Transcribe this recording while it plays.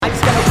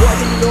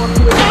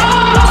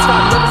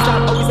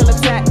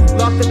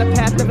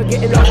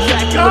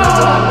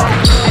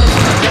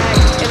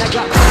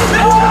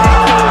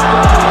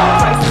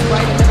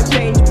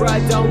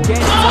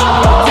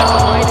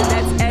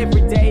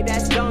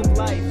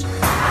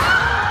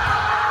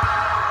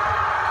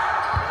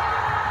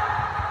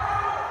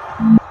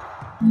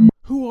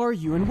are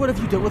you, and what have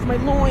you done with my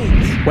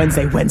loins?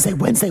 Wednesday.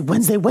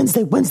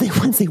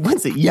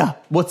 Yeah,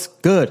 what's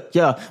good?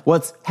 Yeah,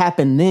 what's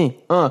happening?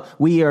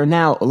 We are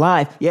now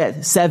live.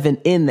 Yeah, 7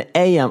 in the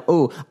a.m.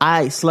 Ooh,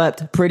 I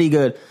slept pretty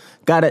good.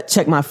 Gotta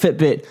check my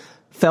Fitbit.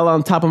 Fell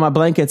on top of my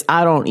blankets.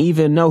 I don't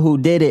even know who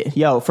did it.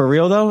 Yo, for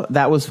real though,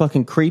 that was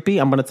fucking creepy.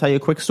 I'm going to tell you a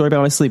quick story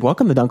about my sleep.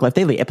 Welcome to Dunk Life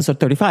Daily, episode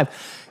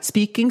 35.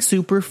 Speaking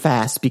super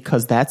fast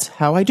because that's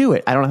how I do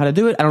it. I don't know how to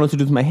do it. I don't know what to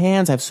do with my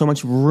hands. I have so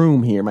much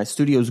room here. My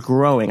studio's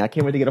growing. I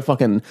can't wait to get a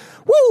fucking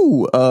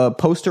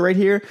poster right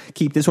here.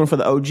 Keep this one for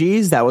the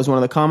OGs. That was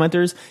one of the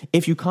commenters.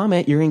 If you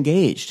comment, you're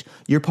engaged.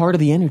 You're part of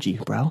the energy,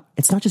 bro.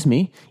 It's not just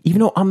me.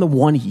 Even though I'm the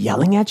one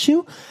yelling at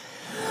you,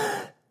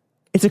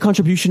 it's a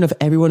contribution of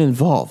everyone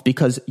involved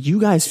because you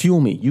guys fuel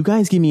me. You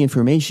guys give me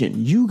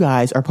information. You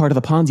guys are part of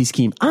the Ponzi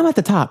scheme. I'm at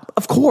the top.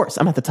 Of course,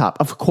 I'm at the top.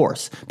 Of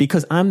course,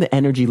 because I'm the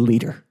energy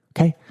leader.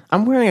 Okay.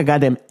 I'm wearing a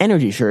goddamn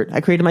energy shirt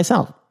I created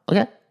myself.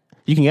 Okay.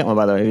 You can get one,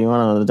 by the way, if you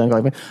want to dunk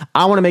like me.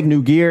 I want to make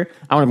new gear.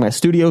 I want to make my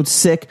studio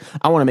sick.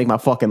 I want to make my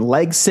fucking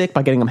legs sick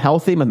by getting them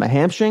healthy with my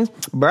hamstrings.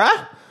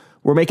 Bruh.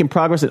 We're making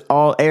progress in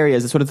all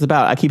areas. That's what it's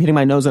about. I keep hitting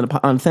my nose on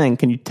a thing.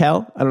 Can you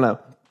tell? I don't know.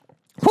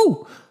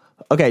 Whoo.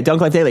 Okay, Dunk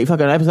Life Daily,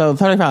 fucking episode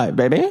 35,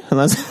 baby.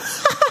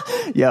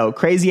 Yo,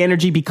 crazy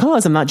energy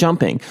because I'm not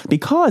jumping.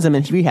 Because I'm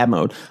in rehab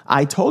mode.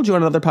 I told you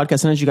on another podcast,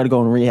 sometimes you got to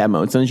go in rehab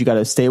mode. Sometimes you got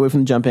to stay away from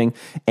the jumping.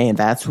 And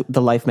that's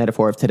the life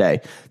metaphor of today.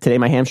 Today,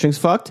 my hamstring's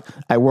fucked.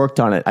 I worked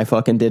on it. I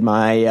fucking did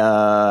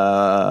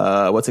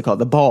my, what's it called?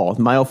 The ball,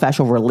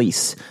 myofascial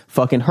release.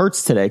 Fucking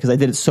hurts today because I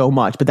did it so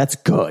much, but that's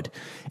good.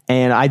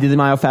 And I did the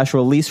myofascial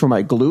release for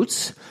my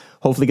glutes.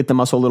 Hopefully get the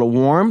muscle a little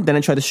warm. Then I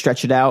try to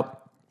stretch it out.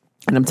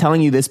 And I'm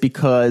telling you this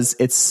because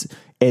it's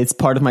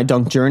part of my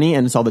dunk journey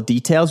and it's all the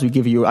details. I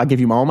give you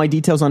all my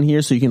details on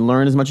here so you can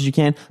learn as much as you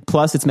can.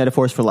 Plus it's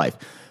metaphors for life.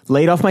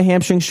 Laid off my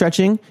hamstring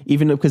stretching,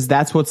 even because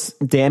that's what's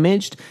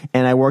damaged.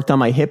 And I worked on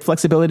my hip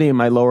flexibility and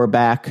my lower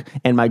back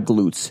and my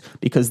glutes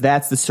because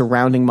that's the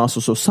surrounding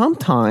muscle. So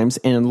sometimes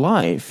in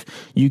life,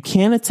 you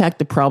can't attack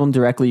the problem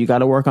directly. You got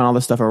to work on all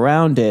the stuff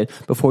around it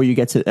before you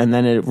get to, and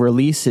then it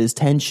releases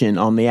tension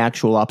on the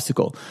actual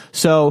obstacle.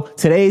 So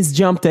today's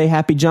jump day.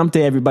 Happy jump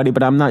day, everybody.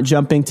 But I'm not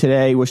jumping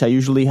today, which I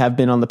usually have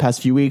been on the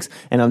past few weeks.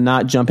 And I'm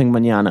not jumping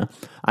mañana.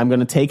 I'm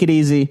going to take it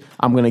easy.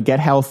 I'm going to get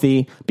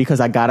healthy because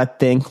I got to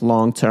think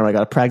long term. I got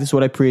to practice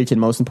what I preach. And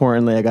most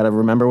importantly, I got to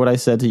remember what I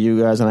said to you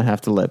guys and I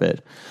have to live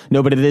it.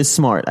 No, but it is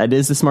smart. It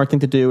is the smart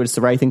thing to do. It's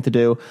the right thing to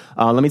do.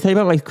 Let me tell you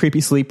about my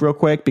creepy sleep real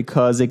quick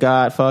because it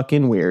got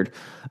fucking weird.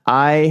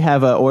 I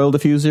have an oil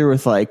diffuser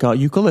with like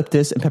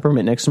eucalyptus and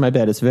peppermint next to my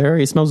bed. It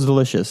smells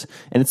delicious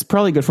and it's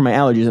probably good for my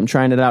allergies. I'm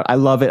trying it out. I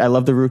love it. I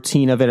love the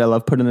routine of it. I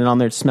love putting it on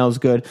there. It smells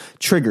good.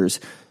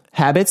 Triggers.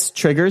 Habits,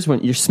 triggers,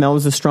 when your smell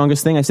is the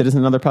strongest thing. I said this in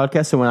another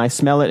podcast. So when I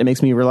smell it, it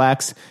makes me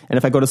relax. And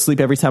if I go to sleep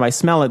every time I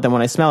smell it, then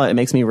when I smell it, it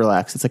makes me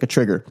relax. It's like a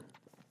trigger.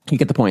 You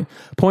get the point.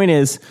 Point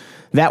is,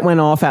 that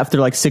went off after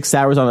like 6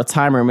 hours on a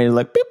timer and made it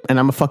like beep. And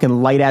I'm a fucking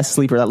light ass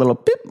sleeper. That little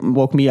beep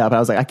woke me up. I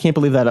was like, I can't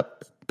believe that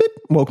beep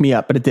woke me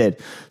up, but it did.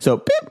 So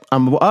beep,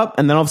 I'm up.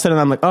 And then all of a sudden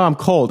I'm like, oh, I'm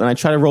cold. And I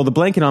try to roll the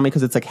blanket on me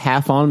because it's like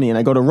half on me. And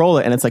I go to roll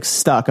it and it's like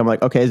stuck. I'm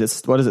like, okay,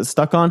 what is it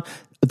stuck on?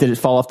 Did it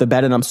fall off the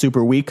bed and I'm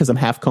super weak because I'm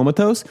half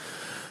comatose?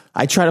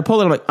 I try to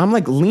pull it. I'm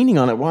like leaning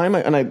on it. Why am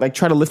I? And I like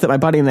try to lift up my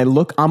body and I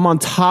look, I'm on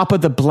top of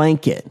the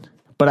blanket.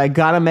 But I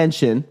got to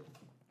mention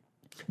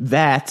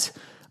that,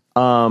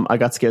 I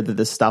got scared that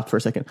this stopped for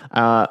a second.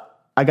 I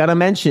got to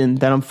mention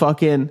that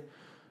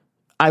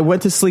I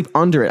went to sleep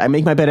under it. I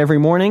make my bed every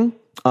morning.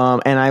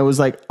 And I was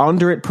like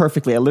under it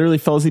perfectly. I literally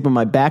fell asleep on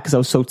my back because I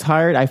was so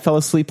tired. I fell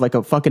asleep like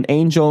a fucking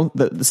angel.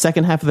 The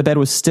second half of the bed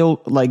was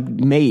still like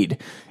made.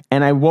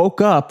 And I woke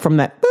up from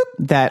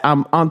that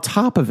I'm on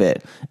top of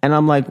it. And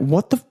I'm like,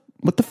 what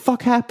the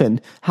fuck happened?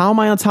 How am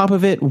I on top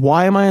of it?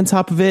 Why am I on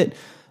top of it?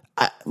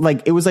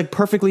 It was like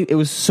perfectly, it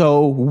was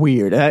so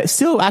weird. And I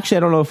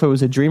don't know if it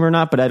was a dream or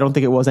not, but I don't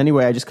think it was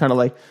anyway. I just kind of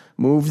like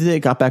moved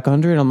it, got back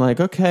under it. I'm like,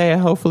 okay,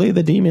 hopefully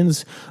the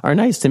demons are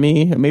nice to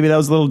me. Maybe that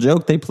was a little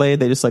joke they played.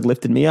 They just like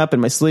lifted me up in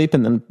my sleep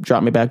and then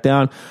dropped me back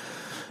down.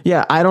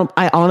 Yeah,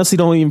 I honestly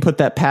don't even put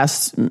that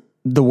past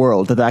the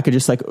world that I could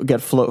just like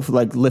get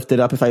lifted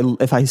up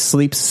if I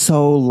sleep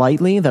so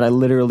lightly that I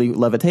literally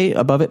levitate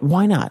above it.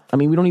 Why not? I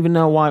mean, we don't even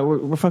know why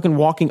we're fucking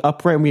walking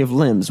upright and we have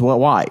limbs. Well,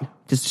 why?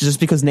 Just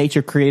because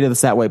nature created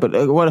us that way. But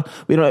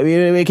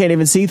we can't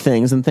even see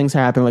things and things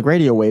happen like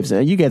radio waves.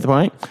 You get the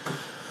point.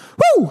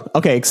 Woo!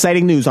 Okay,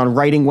 exciting news on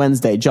Writing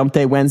Wednesday, Jump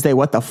Day Wednesday.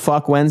 What the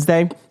fuck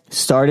Wednesday?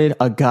 Started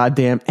a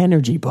goddamn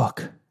energy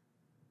book.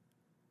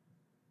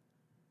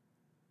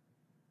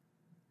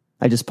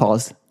 I just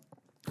paused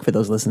for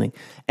those listening.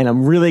 And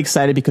I'm really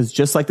excited because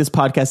just like this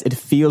podcast, it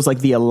feels like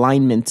the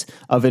alignment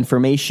of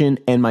information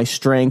and my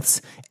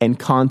strengths and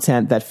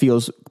content that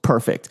feels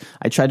perfect.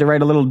 I tried to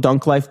write a little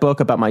Dunk Life book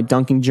about my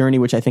dunking journey,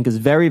 which I think is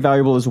very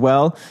valuable as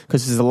well,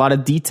 because there's a lot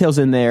of details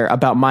in there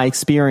about my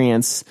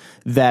experience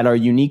that are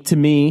unique to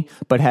me,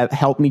 but have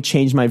helped me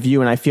change my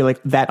view. And I feel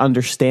like that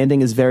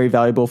understanding is very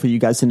valuable for you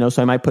guys to know.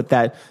 So I might put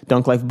that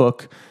Dunk Life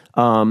book,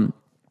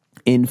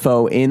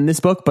 info in this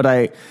book,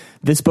 but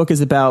this book is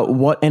about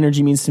what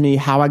energy means to me,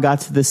 how I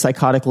got to this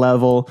psychotic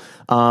level,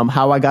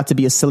 how I got to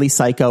be a silly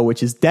psycho,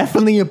 which is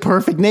definitely a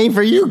perfect name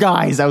for you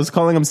guys. I was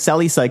calling them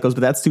silly psychos,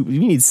 but that's too, you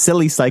need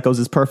silly psychos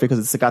is perfect because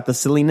it's got the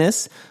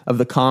silliness of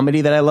the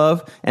comedy that I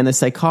love and the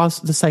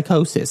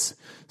psychosis.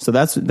 So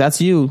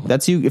that's you.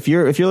 That's you. If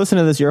you're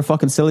listening to this, you're a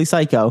fucking silly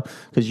psycho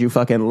because you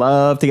fucking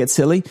love to get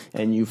silly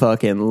and you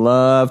fucking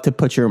love to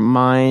put your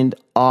mind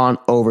on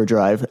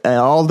overdrive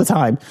all the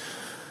time.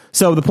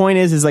 So the point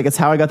is like, it's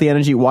how I got the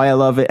energy, why I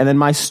love it. And then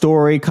my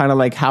story, kind of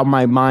like how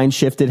my mind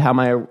shifted, how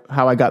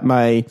I got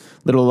my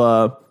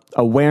little,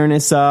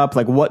 awareness up,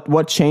 like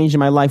what changed in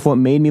my life, what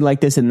made me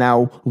like this, and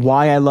now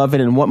why I love it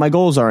and what my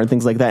goals are and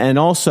things like that. And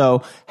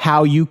also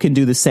how you can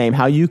do the same,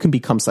 how you can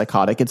become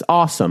psychotic. It's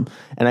awesome.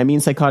 And I mean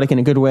psychotic in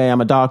a good way.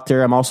 I'm a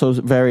doctor. I'm also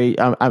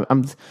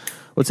I'm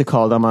what's it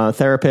called? I'm a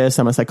therapist.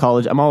 I'm a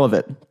psychologist. I'm all of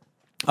it.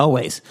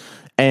 Always.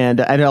 And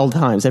at all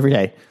times, every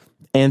day.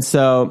 And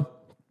so,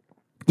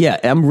 yeah,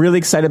 I'm really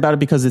excited about it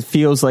because it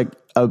feels like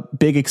a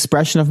big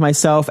expression of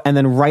myself. And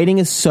then writing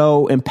is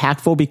so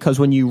impactful because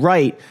when you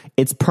write,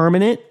 it's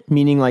permanent,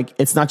 meaning like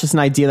it's not just an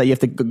idea that you have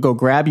to go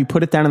grab. You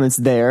put it down and it's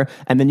there,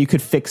 and then you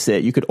could fix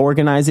it. You could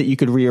organize it. You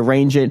could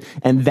rearrange it.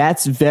 And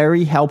that's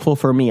very helpful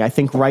for me. I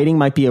think writing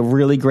might be a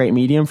really great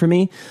medium for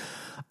me.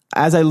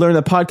 As I learned,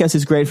 the podcast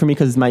is great for me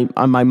because my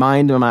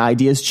mind and my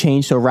ideas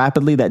change so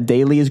rapidly that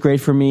daily is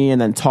great for me.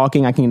 And then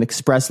talking, I can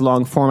express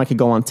long form. I can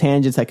go on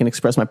tangents. I can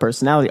express my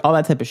personality, all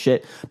that type of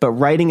shit. But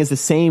writing is the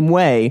same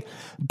way,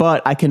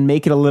 but I can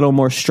make it a little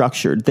more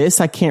structured. This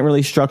I can't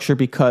really structure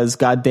because,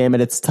 God damn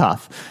it, it's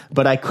tough.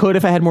 But I could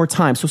if I had more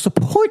time. So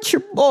support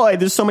your boy.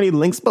 There's so many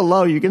links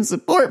below you can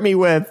support me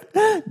with.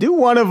 Do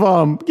one of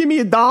them. Give me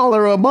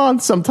 $1 a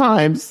month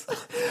sometimes.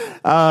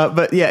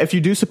 But yeah, if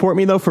you do support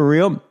me though, for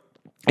real,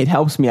 it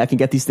helps me. I can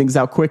get these things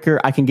out quicker.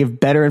 I can give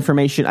better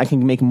information. I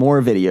can make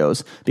more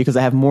videos because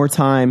I have more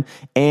time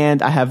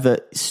and I have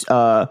the,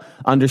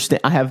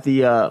 I have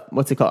the,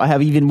 what's it called? I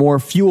have even more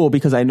fuel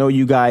because I know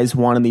you guys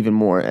want it even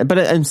more. But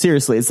and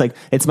seriously, it's like,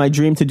 it's my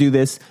dream to do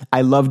this.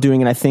 I love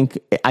doing it. I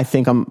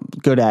think I'm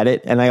good at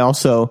it. And I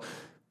also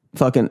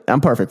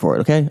I'm perfect for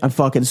it. Okay. I'm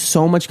fucking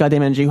so much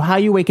goddamn energy. How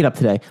you waking up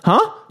today? Huh?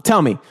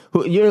 Tell me.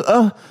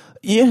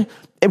 Yeah.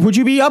 Would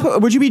you be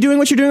up? Would you be doing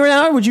what you're doing right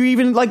now? Would you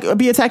even like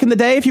be attacking the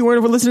day if you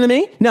weren't listening to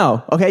me?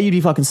 No. Okay. You'd be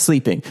fucking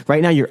sleeping.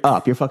 Right now you're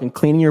up. You're fucking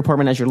cleaning your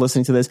apartment as you're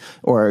listening to this,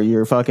 or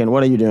you're fucking,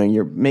 what are you doing?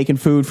 You're making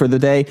food for the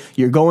day.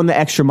 You're going the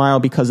extra mile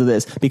because of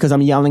this, because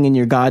I'm yelling in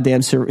your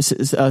goddamn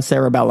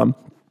cerebellum.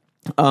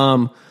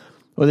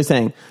 What are they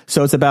saying?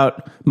 So it's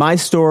about my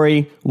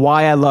story,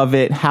 why I love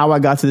it, how I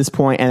got to this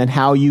point, and then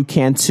how you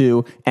can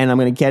too. And I'm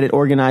going to get it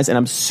organized, and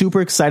I'm super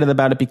excited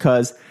about it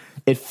because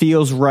it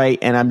feels right,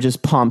 and I'm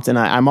just pumped. And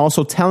I'm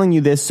also telling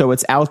you this so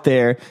it's out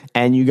there,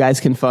 and you guys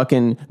can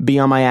fucking be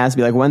on my ass,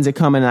 be like, when's it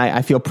coming? And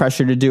I feel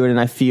pressure to do it, and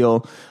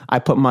I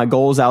put my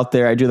goals out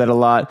there. I do that a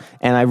lot,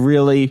 and I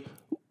really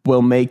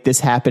will make this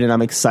happen, and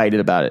I'm excited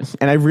about it.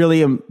 And I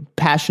really am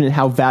passionate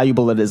how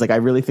valuable it is. Like, I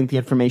really think the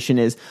information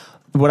is.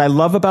 What I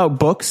love about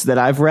books that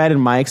I've read,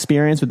 and my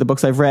experience with the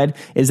books I've read,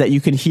 is that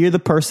you can hear the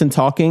person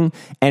talking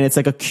and it's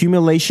like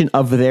accumulation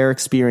of their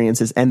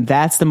experiences. And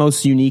that's the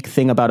most unique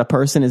thing about a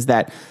person, is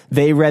that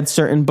they read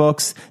certain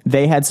books,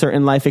 they had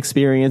certain life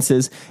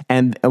experiences,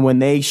 and when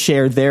they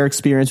share their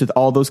experience with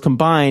all those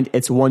combined,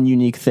 it's one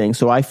unique thing.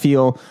 So I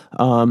feel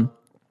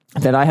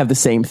that I have the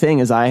same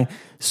thing. As I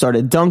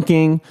started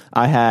dunking,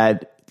 I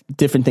had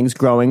different things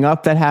growing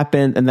up that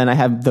happened, and then I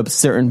have the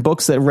certain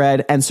books that I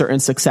read and certain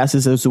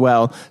successes as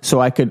well,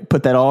 so I could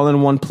put that all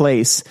in one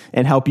place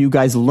and help you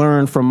guys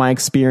learn from my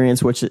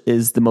experience, which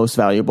is the most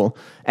valuable.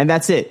 And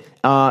that's it.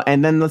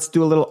 And then let's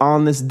do a little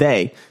on this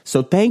day.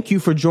 So thank you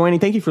for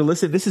joining. Thank you for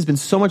listening. This has been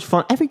so much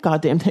fun. Every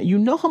goddamn time. You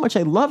know how much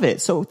I love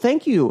it. So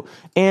thank you.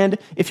 And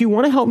if you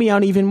want to help me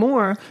out even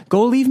more,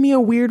 go leave me a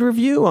weird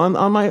review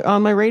on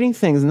my rating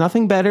things.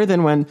 Nothing better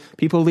than when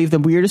people leave the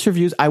weirdest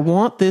reviews. I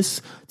want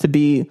this to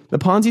be the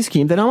Ponzi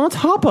scheme that I'm on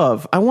top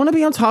of. I want to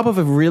be on top of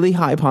a really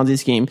high Ponzi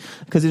scheme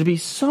because it'd be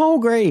so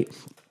great.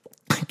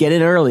 Get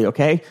in early,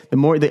 okay?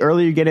 The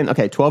earlier you get in.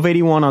 Okay,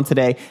 1281 on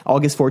today,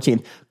 August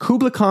 14th.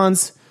 Kublai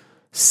Khan's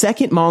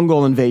second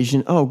Mongol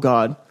invasion. Oh,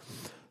 God.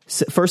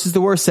 First is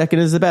the worst, second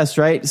is the best,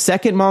 right?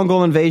 Second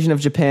Mongol invasion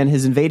of Japan.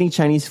 His invading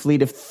Chinese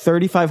fleet of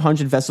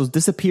 3,500 vessels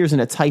disappears in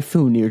a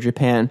typhoon near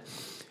Japan.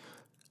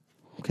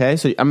 Okay,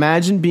 so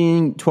imagine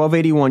being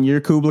 1281,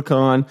 you're Kublai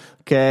Khan,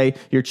 okay?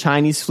 Your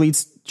Chinese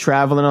fleet's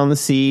traveling on the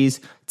seas.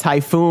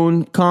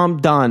 Typhoon,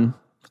 come, done.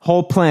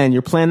 Whole plan.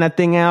 You're planning that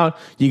thing out.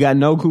 You got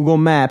no Google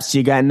Maps.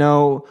 You got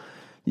no,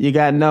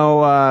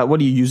 what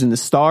are you using, the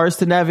stars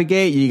to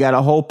navigate? You got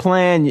a whole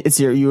plan.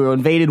 You were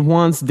invaded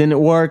once, didn't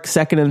work.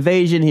 Second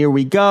invasion, here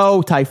we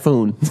go.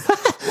 Typhoon.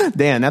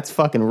 Damn, that's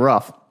fucking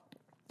rough.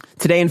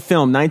 Today in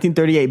film,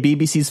 1938,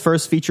 BBC's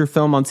first feature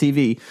film on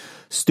TV,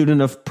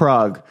 Student of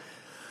Prague.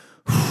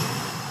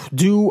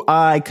 Do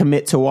I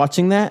commit to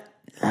watching that?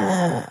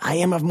 I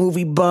am a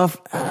movie buff.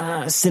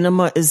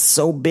 Cinema is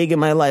so big in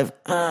my life.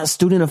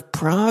 Student of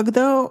Prague,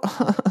 though?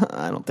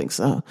 I don't think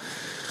so.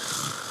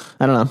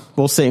 I don't know.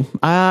 We'll see.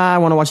 I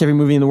want to watch every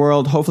movie in the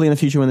world. Hopefully in the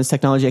future when there's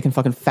technology, I can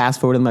fucking fast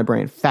forward in my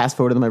brain.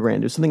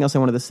 There's something else I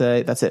wanted to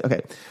say. That's it.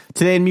 Okay.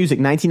 Today in music,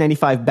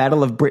 1995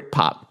 Battle of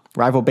Britpop.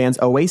 Rival bands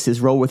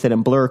Oasis, Roll With It,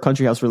 and Blur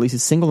Country House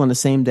releases single on the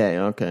same day.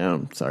 Okay,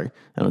 I'm sorry.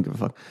 I don't give a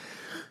fuck.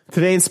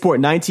 Today in sport,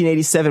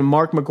 1987,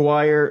 Mark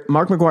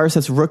McGwire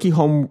sets rookie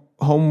home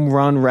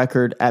run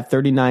record at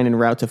 39 en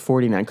route to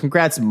 49.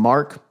 Congrats,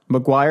 Mark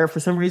McGwire. For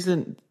some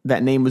reason,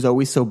 that name was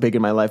always so big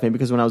in my life. Maybe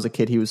because when I was a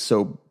kid, he was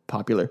so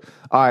popular.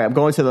 All right, I'm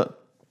going to the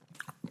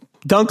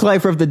Dunk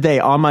Lifer of the day.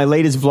 On my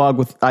latest vlog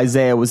with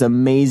Isaiah was an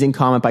amazing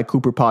comment by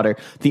Cooper Potter.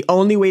 The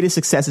only way to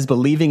success is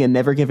believing and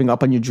never giving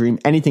up on your dream.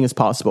 Anything is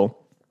possible.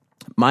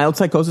 Mild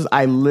psychosis,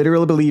 I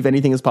literally believe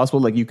anything is possible.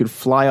 Like you could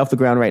fly off the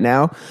ground right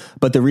now,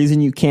 but the reason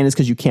you can't is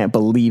because you can't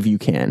believe you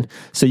can.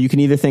 So you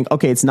can either think,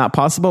 okay, it's not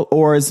possible,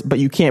 but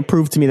you can't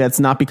prove to me that's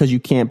not because you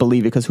can't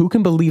believe it. Because who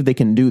can believe they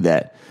can do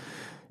that?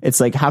 It's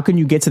like, how can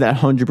you get to that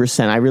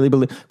 100%? I really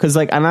believe, because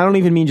like, and I don't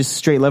even mean just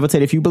straight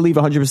levitate. If you believe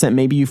 100%,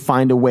 maybe you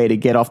find a way to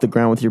get off the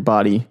ground with your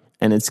body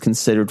and it's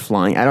considered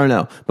flying. I don't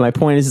know. But my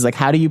point is like,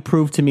 how do you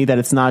prove to me that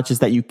it's not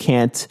just that you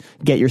can't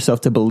get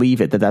yourself to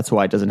believe it, that's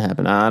why it doesn't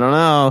happen? I don't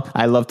know.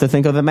 I love to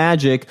think of the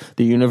magic.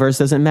 The universe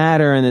doesn't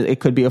matter. And it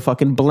could be a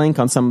fucking blink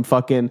on some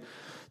fucking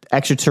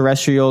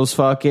extraterrestrial's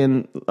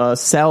fucking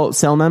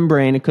cell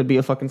membrane. It could be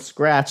a fucking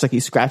scratch. Like he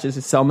scratches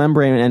his cell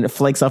membrane and it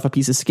flakes off a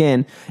piece of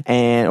skin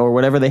or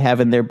whatever they have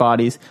in their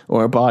bodies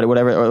or body,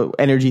 whatever, or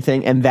energy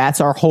thing. And that's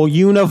our whole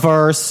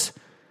universe.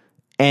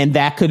 And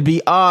that could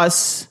be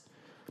us.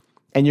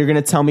 And you're going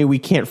to tell me we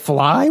can't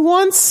fly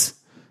once?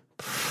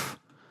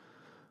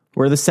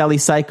 We're the silly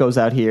psychos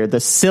out here.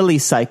 The silly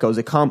psychos.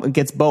 It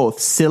gets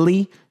both.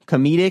 Silly,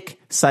 comedic,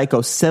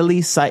 psycho. Silly,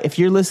 if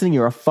you're listening,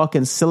 you're a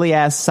fucking silly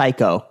ass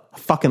psycho. I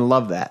fucking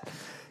love that.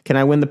 Can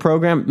I win the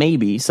program?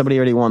 Maybe. Somebody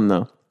already won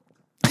though.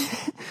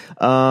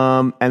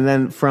 And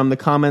then from the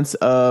comments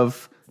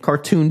of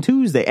Cartoon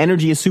Tuesday,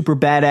 energy is super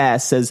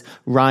badass, says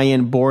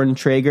Ryan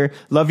Born-Traeger.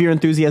 Love your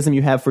enthusiasm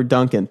you have for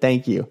Duncan.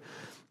 Thank you.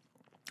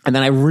 And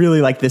then I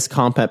really like this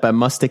comment by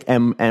Mustic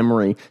M.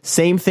 Emery.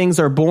 Same things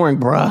are boring,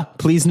 bruh.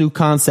 Please, new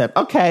concept.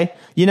 Okay,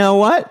 you know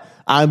what?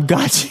 I've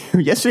got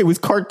you. Yesterday was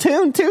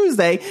Cartoon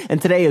Tuesday, and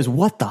today is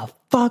what the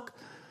fuck?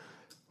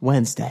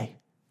 Wednesday.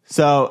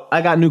 So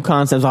I got new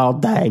concepts all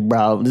day,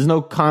 bro. There's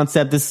no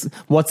concept.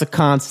 What's a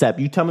concept?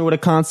 You tell me what a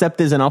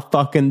concept is, and I'll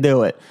fucking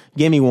do it.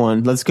 Give me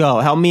one. Let's go.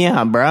 Help me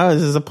out, bro.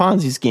 This is a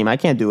Ponzi scheme. I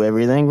can't do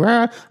everything,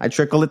 bro. I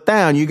trickle it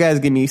down. You guys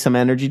give me some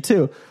energy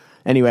too.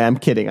 Anyway, I'm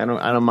kidding. I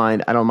don't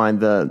mind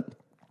the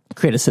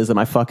criticism.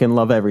 I fucking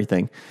love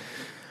everything.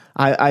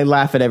 I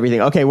laugh at everything.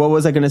 Okay, what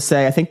was I going to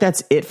say? I think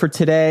that's it for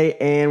today.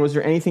 And was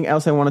there anything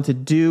else I wanted to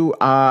do?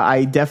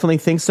 I definitely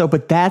think so.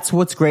 But that's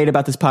what's great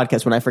about this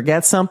podcast. When I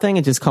forget something,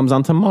 it just comes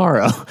on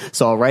tomorrow.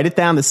 So I'll write it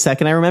down the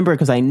second I remember it,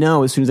 because I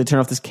know as soon as I turn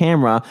off this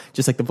camera,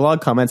 just like the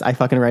vlog comments, I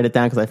fucking write it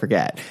down because I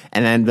forget.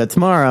 And then the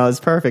tomorrow is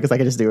perfect because I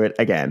can just do it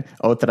again.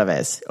 Otra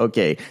vez.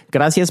 Okay.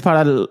 Gracias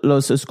para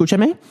los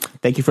escúchame.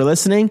 Thank you for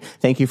listening.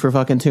 Thank you for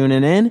fucking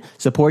tuning in.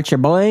 Support your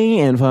boy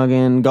and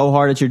fucking go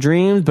hard at your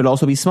dreams, but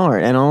also be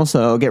smart. And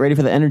also get ready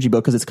for the energy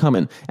book because it's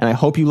coming, and I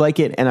hope you like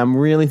it. And I'm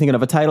really thinking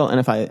of a title, and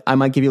if I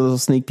might give you a little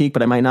sneak peek,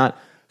 but I might not.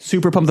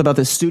 Super pumped about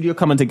this studio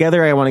coming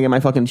together. I want to get my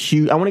fucking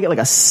huge, I want to get like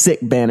a sick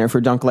banner for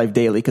Dunk Life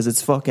Daily, because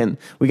it's fucking,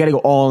 we got to go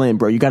all in,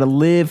 bro. You got to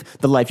live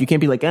the life. You can't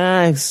be like,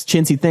 it's a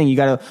chintzy thing. You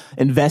got to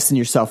invest in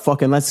yourself.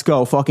 Fucking let's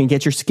go. Fucking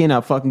get your skin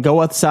up. Fucking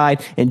go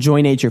outside,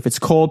 enjoy nature. If it's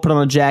cold, put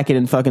on a jacket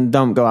and fucking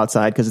don't go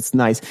outside because it's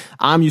nice.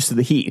 I'm used to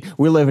the heat.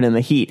 We're living in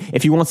the heat.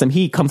 If you want some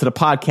heat, come to the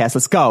podcast.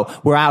 Let's go.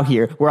 We're out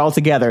here. We're all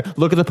together.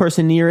 Look at the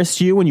person nearest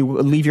you when you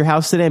leave your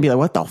house today and be like,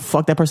 what the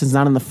fuck? That person's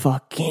not in the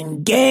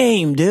fucking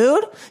game,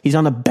 dude. He's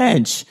on the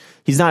bench.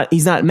 He's not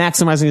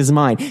maximizing his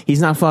mind.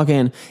 He's not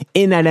fucking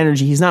in that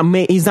energy. He's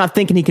not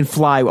thinking he can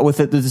fly with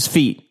his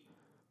feet.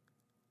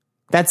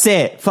 That's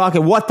it.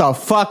 Fucking what the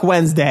fuck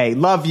Wednesday.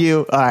 Love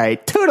you. All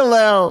right.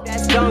 Toodaloo.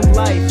 That's Dunk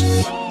Life.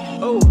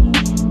 Oh,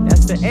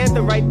 that's the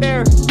anthem right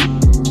there.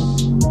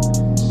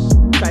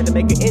 Tried to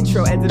make an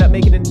intro, ended up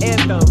making an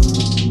anthem.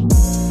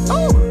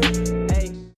 Oh.